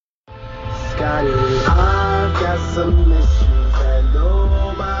got it. I've got some issues that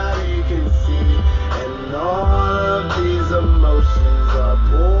nobody can see, and all of these emotions are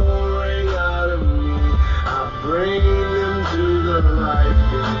pouring out of me. I bring them to the light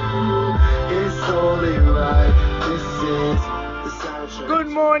with you. It's only right. This is the soundtrack. Good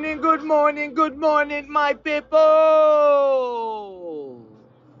morning, good morning, good morning, my people.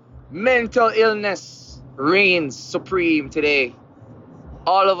 Mental illness reigns supreme today.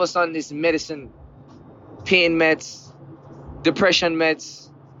 All of us on this medicine, pain meds, depression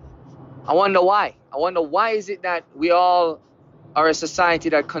meds. I wonder why. I wonder why is it that we all are a society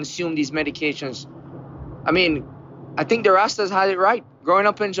that consume these medications. I mean, I think the Rastas had it right. Growing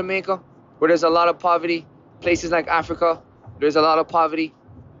up in Jamaica, where there's a lot of poverty, places like Africa, there's a lot of poverty.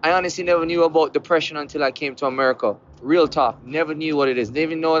 I honestly never knew about depression until I came to America. Real talk, never knew what it is. Didn't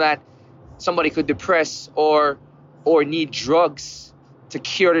even know that somebody could depress or need drugs to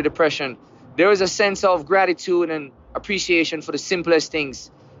cure the depression. There is a sense of gratitude and appreciation for the simplest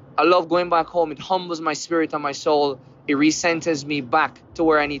things. I love going back home. It humbles my spirit and my soul. It recenters me back to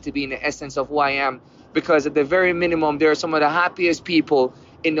where I need to be in the essence of who I am. Because at the very minimum, there are some of the happiest people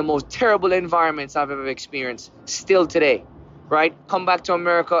in the most terrible environments I've ever experienced still today, right? Come back to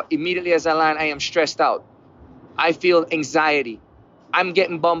America, immediately as I land, I am stressed out. I feel anxiety. I'm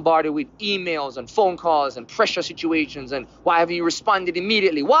getting bombarded with emails and phone calls and pressure situations and why haven't you responded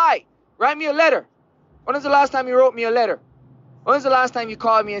immediately? Why? Write me a letter. When was the last time you wrote me a letter? When was the last time you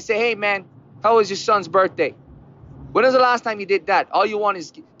called me and say, hey man, how was your son's birthday? When was the last time you did that? All you want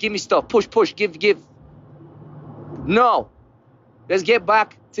is give me stuff, push, give. No. Let's get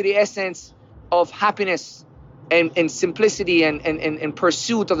back to the essence of happiness and simplicity and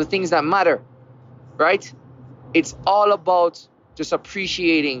pursuit of the things that matter, right? It's all about just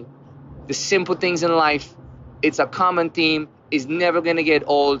appreciating the simple things in life. It's a common theme. It's never going to get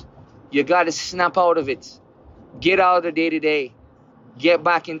old. You got to snap out of it. Get out of the day-to-day. Get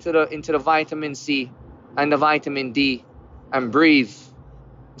back into the vitamin C and the vitamin D and breathe.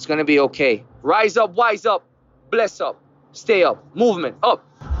 It's going to be okay. Rise up, wise up, bless up, stay up, movement up.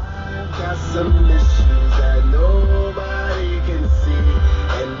 I've got some issues that nobody can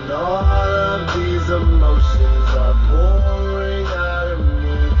see, and all of these emotions